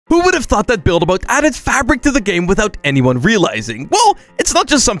Who would have thought that build about added fabric to the game without anyone realizing? Well, it's not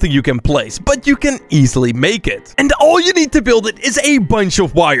just something you can place, but you can easily make it. And all you need to build it is a bunch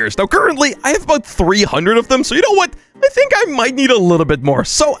of wires. Now, currently, I have about 300 of them, so you know what? I think I might need a little bit more,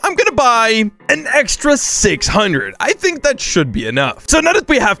 so I'm gonna buy an extra 600. I think that should be enough. So now that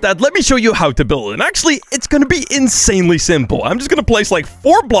we have that, let me show you how to build it. And actually, it's gonna be insanely simple. I'm just gonna place like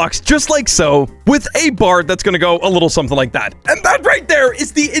 4 blocks just like so, with a bar that's gonna go a little something like that. And that right there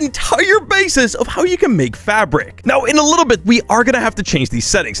is the entire basis of how you can make fabric. Now, in a little bit, we are gonna have to change these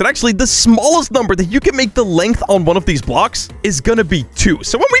settings. And actually, the smallest number that you can make the length on one of these blocks is gonna be 2.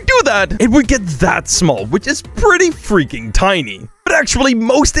 So when we do that, it would get that small, which is pretty freaking tiny. But actually,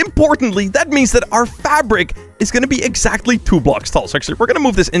 most importantly, that means that our fabric is going to be exactly 2 blocks tall. So actually, we're going to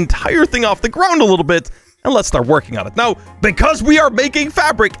move this entire thing off the ground a little bit, and let's start working on it. Now, because we are making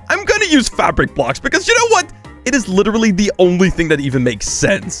fabric, I'm going to use fabric blocks because you know what? It is literally the only thing that even makes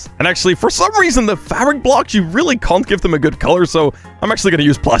sense. And actually, for some reason, the fabric blocks, you really can't give them a good color, so I'm actually going to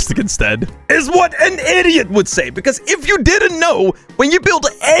use plastic instead. Is what an idiot would say, because if you didn't know, when you build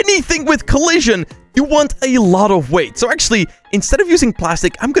anything with collision, you want a lot of weight. So actually, instead of using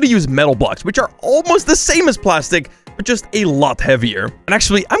plastic, I'm going to use metal blocks, which are almost the same as plastic, but just a lot heavier. And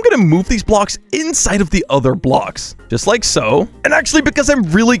actually, I'm going to move these blocks inside of the other blocks, just like so. And actually, because I'm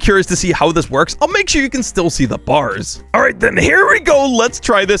really curious to see how this works, I'll make sure you can still see the bars. All right, then here we go. Let's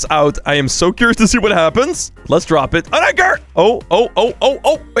try this out. I am so curious to see what happens. Let's drop it. An anchor. Oh.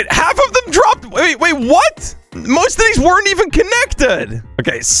 Wait, half of them dropped. Wait, what? Most of these weren't even connected.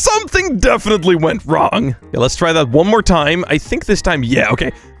 Okay, something definitely went wrong. Yeah, let's try that one more time. I think this time, yeah,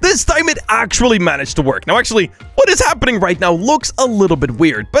 okay. This time it actually managed to work. Now, actually, what is happening right now looks a little bit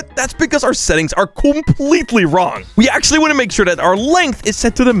weird, but that's because our settings are completely wrong. We actually want to make sure that our length is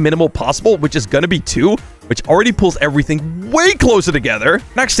set to the minimal possible, which is going to be 2, which already pulls everything way closer together.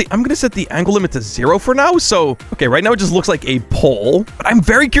 And actually, I'm going to set the angle limit to 0 for now. So, okay, right now it just looks like a pole. But I'm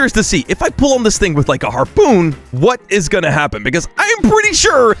very curious to see if I pull on this thing with like a harpoon, what is going to happen? Because I'm pretty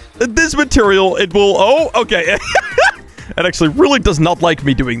sure that this material, it will... Oh, okay. It actually really does not like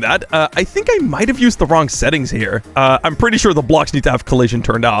me doing that. I think I might have used the wrong settings here. I'm pretty sure the blocks need to have collision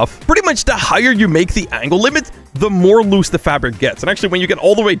turned off. Pretty much the higher you make the angle limit, the more loose the fabric gets. And actually, when you get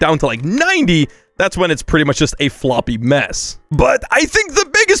all the way down to like 90, that's when it's pretty much just a floppy mess. But I think the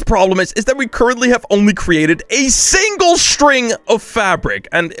biggest problem is that we currently have only created a single string of fabric.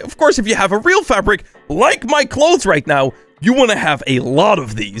 And of course, if you have a real fabric, like my clothes right now, you want to have a lot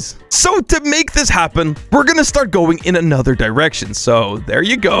of these. So to make this happen, we're going to start going in another direction. So there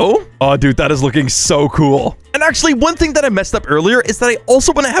you go. Oh, dude, that is looking so cool. And actually, one thing that I messed up earlier is that I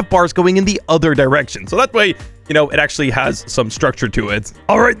also want to have bars going in the other direction. So that way, you know, it actually has some structure to it.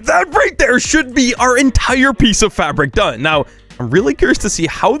 All right, that right there should be our entire piece of fabric done. Now, I'm really curious to see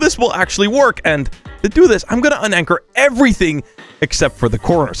how this will actually work. And to do this, I'm going to unanchor everything except for the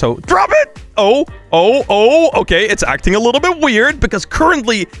corner. So drop it. Oh, okay. It's acting a little bit weird because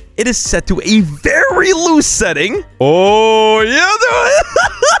currently it is set to a very loose setting. Oh, yeah.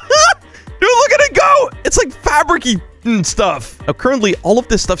 Dude, look at it go. It's like fabric-y stuff. Now, currently, all of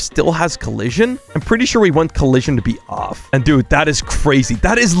this stuff still has collision. I'm pretty sure we want collision to be off. And dude, that is crazy.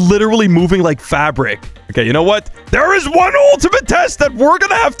 That is literally moving like fabric. Okay, you know what? There is one ultimate test that we're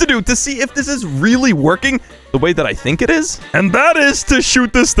gonna have to do to see if this is really working the way that I think it is. And that is to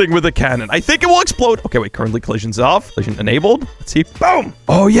shoot this thing with a cannon. I think it will explode. Okay, wait, currently collision's off. Collision enabled. Let's see. Boom.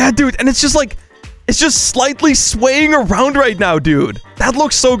 Oh, yeah, dude. And it's just like... It's just slightly swaying around right now, dude. That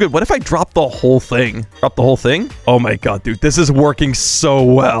looks so good. What if I drop the whole thing? Drop the whole thing? Oh my god, dude. This is working so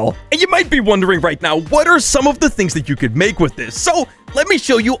well. And you might be wondering right now, what are some of the things that you could make with this? So let me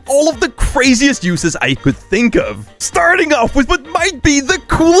show you all of the craziest uses I could think of. Starting off with what might be the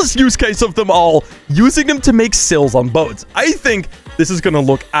coolest use case of them all, using them to make sails on boats. I think this is going to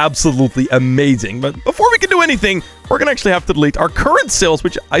look absolutely amazing. But before we can do anything, we're going to actually have to delete our current sails,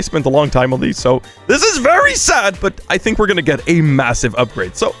 which I spent a long time on these. So this is very sad, but I think we're going to get a massive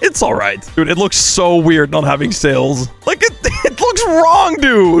upgrade. So it's all right. Dude, it looks so weird not having sails. Like, it looks wrong,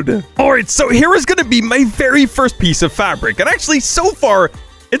 dude. All right, so here is going to be my very first piece of fabric. And actually, so far,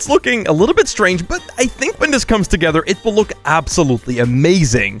 it's looking a little bit strange, but I think when this comes together, it will look absolutely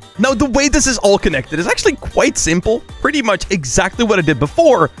amazing. Now, the way this is all connected is actually quite simple, pretty much exactly what I did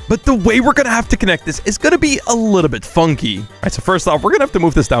before, but the way we're going to have to connect this is going to be a little bit funky. All right, so first off, we're going to have to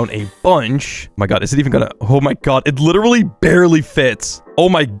move this down a bunch. Oh my god, is it even going to... Oh my god, it literally barely fits. Oh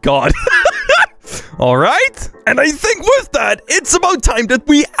my god. All right, and I think with that, it's about time that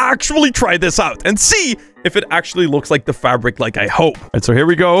we actually try this out and see if it actually looks like the fabric like I hope. All right, so here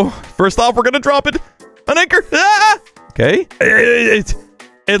we go. First off, we're gonna drop it. An anchor. Ah! Okay.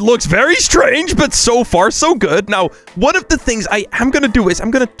 It looks very strange, but so far, so good. Now, one of the things I am going to do is I'm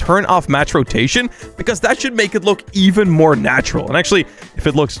going to turn off match rotation because that should make it look even more natural. And actually, if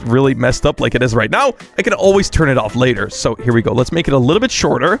it looks really messed up like it is right now, I can always turn it off later. So here we go. Let's make it a little bit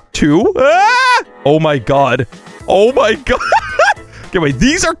shorter. 2. Ah! Oh my God. Oh my God. Okay, wait.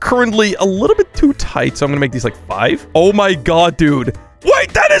 These are currently a little bit too tight, so I'm going to make these like 5. Oh my God, dude.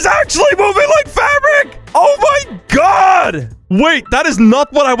 Wait, that is actually moving like fabric! Oh my God! Wait, that is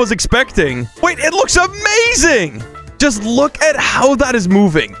not what I was expecting. Wait, it looks amazing! Just look at how that is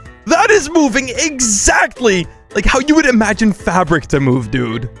moving. That is moving exactly like how you would imagine fabric to move,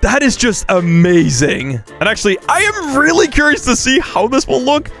 dude. That is just amazing. And actually, I am really curious to see how this will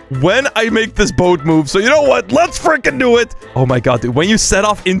look when I make this boat move. So you know what? Let's freaking do it. Oh my God, dude. When you set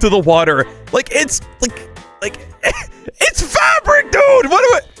off into the water, like it's it's fabric, dude!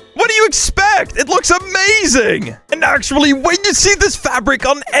 What do you expect? It looks amazing! And actually, when you see this fabric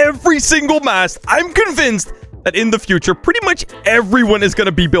on every single mast, I'm convinced that in the future, pretty much everyone is going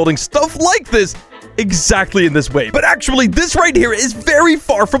to be building stuff like this exactly in this way. But actually, this right here is very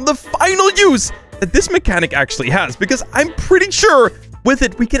far from the final use that this mechanic actually has, because I'm pretty sure with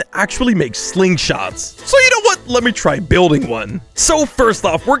it, we can actually make slingshots. So you know what? Let me try building one. So first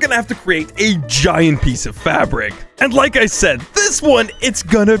off, we're gonna have to create a giant piece of fabric. And like I said, this one, it's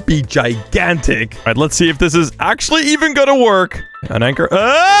gonna be gigantic. All right, let's see if this is actually even gonna work. An anchor.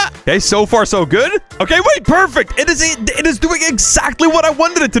 Okay, so far so good. Okay, wait, perfect. It is doing exactly what I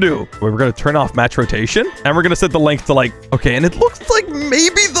wanted it to do. Wait, we're gonna turn off match rotation, and we're gonna set the length to like, okay, and it looks like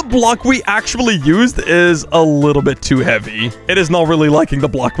maybe the block we actually used is a little bit too heavy. It is not really liking the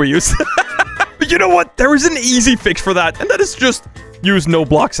block we used. But you know what? There is an easy fix for that, and that is just use no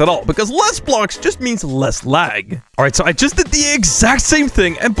blocks at all, because less blocks just means less lag. All right, so I just did the exact same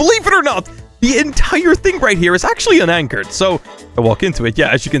thing, and believe it or not, the entire thing right here is actually unanchored. So I walk into it. Yeah,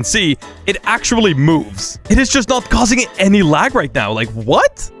 as you can see, it actually moves. It is just not causing any lag right now. Like,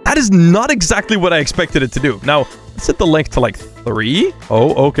 what? That is not exactly what I expected it to do. Now, let's set the length to like 3.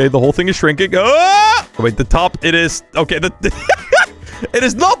 Oh, okay. The whole thing is shrinking. Oh, wait, the top, it is... Okay, it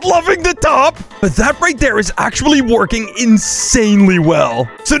is not loving the top, but that right there is actually working insanely well.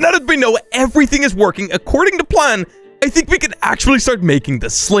 So now that we know everything is working according to plan, I think we can actually start making the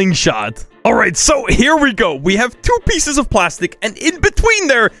slingshot. All right, so here we go. We have 2 pieces of plastic, and in between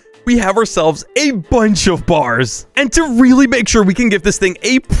there, we have ourselves a bunch of bars. And to really make sure we can give this thing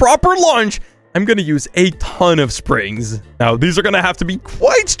a proper launch, I'm going to use a ton of springs. Now, these are going to have to be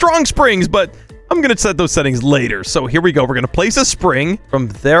quite strong springs, but I'm going to set those settings later. So here we go. We're going to place a spring from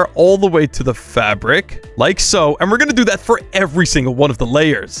there all the way to the fabric, like so. And we're going to do that for every single one of the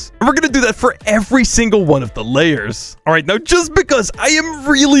layers. And we're going to do that for every single one of the layers. All right, now just because I am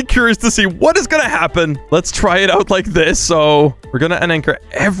really curious to see what is going to happen, let's try it out like this. So we're going to unanchor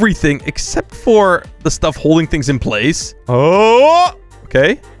everything except for the stuff holding things in place. Oh,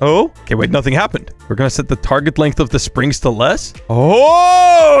 okay. Oh, okay, wait, nothing happened. We're going to set the target length of the springs to less.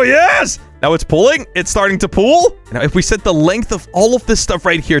 Oh, yes. Now it's pulling. It's starting to pull. Now, if we set the length of all of this stuff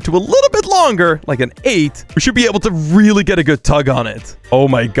right here to a little bit longer, like an 8, we should be able to really get a good tug on it. Oh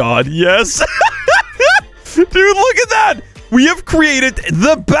my God, yes. Dude, look at that. We have created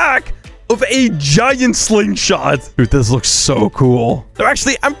the back of a giant slingshot. Dude, this looks so cool. Now,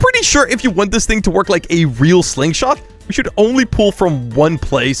 actually, I'm pretty sure if you want this thing to work like a real slingshot, we should only pull from one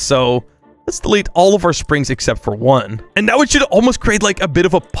place, so let's delete all of our springs except for one. And now it should almost create like a bit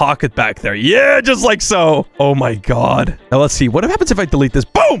of a pocket back there. Yeah, just like so. Oh my God. Now let's see. What happens if I delete this?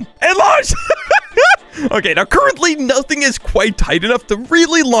 Boom! It launched! Okay, now currently nothing is quite tight enough to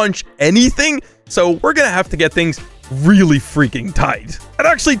really launch anything. So we're going to have to get things really freaking tight. And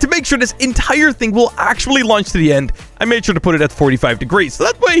actually, to make sure this entire thing will actually launch to the end, I made sure to put it at 45 degrees. So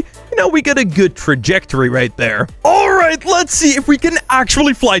that way, you know, we get a good trajectory right there. All right, let's see if we can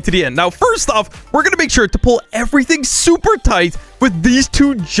actually fly to the end. Now, first off, we're going to make sure to pull everything super tight with these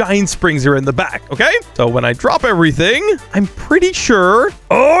 2 giant springs here in the back, okay? So when I drop everything, I'm pretty sure...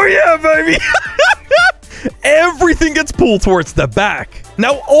 Oh, yeah, baby! Everything gets pulled towards the back.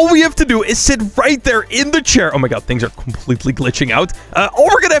 Now, all we have to do is sit right there in the chair. Oh my God, things are completely glitching out. All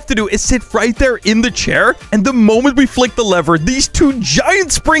we're gonna have to do is sit right there in the chair. And the moment we flick the lever, these 2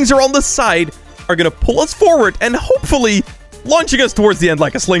 giant springs are on the side are gonna pull us forward and hopefully launching us towards the end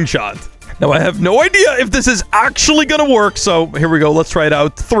like a slingshot. Now, I have no idea if this is actually gonna work. So here we go. Let's try it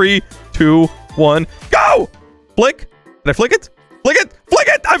out. 3, 2, 1, go! Flick. Did I flick it? Flick it. Flick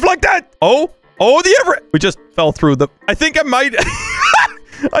it. I flicked it. Oh, the Everett. We just fell through the... I think I might...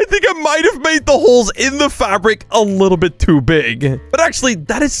 I think I might have made the holes in the fabric a little bit too big. But actually,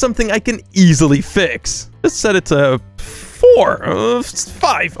 that is something I can easily fix. Just set it to 4,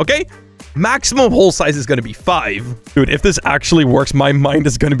 5, okay? Maximum hole size is going to be 5. Dude, if this actually works, my mind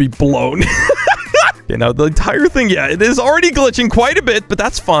is going to be blown. Okay, now the entire thing, yeah, it is already glitching quite a bit, but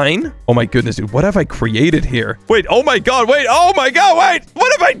that's fine. Oh my goodness, dude, what have I created here? Wait, oh my god, wait, oh my god, wait,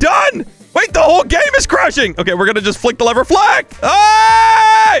 what have I done? Wait, the whole game is crashing. Okay, we're gonna just flick the lever flag.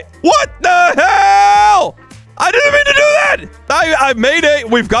 Hey! What the hell? I didn't mean to do that. I made it.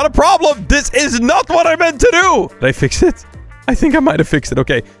 We've got a problem. This is not what I meant to do. Did I fix it? I think I might have fixed it.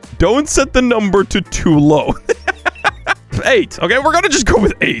 Okay, don't set the number to too low. 8. Okay, we're gonna just go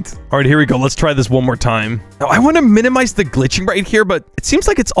with 8. All right, here we go. Let's try this one more time. Now, I want to minimize the glitching right here, but it seems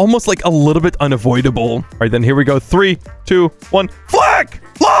like it's almost like a little bit unavoidable. All right, then here we go. 3, 2, 1. Flick!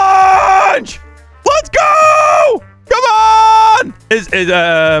 Launch! Let's go! Come on! Look at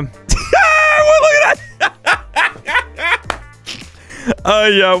that!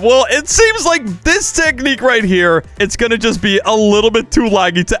 Yeah, well, it seems like this technique right here, it's gonna just be a little bit too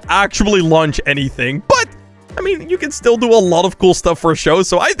laggy to actually launch anything, but I mean, you can still do a lot of cool stuff for a show,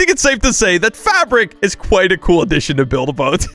 so I think it's safe to say that Fabric is quite a cool addition to Build-A-Boat.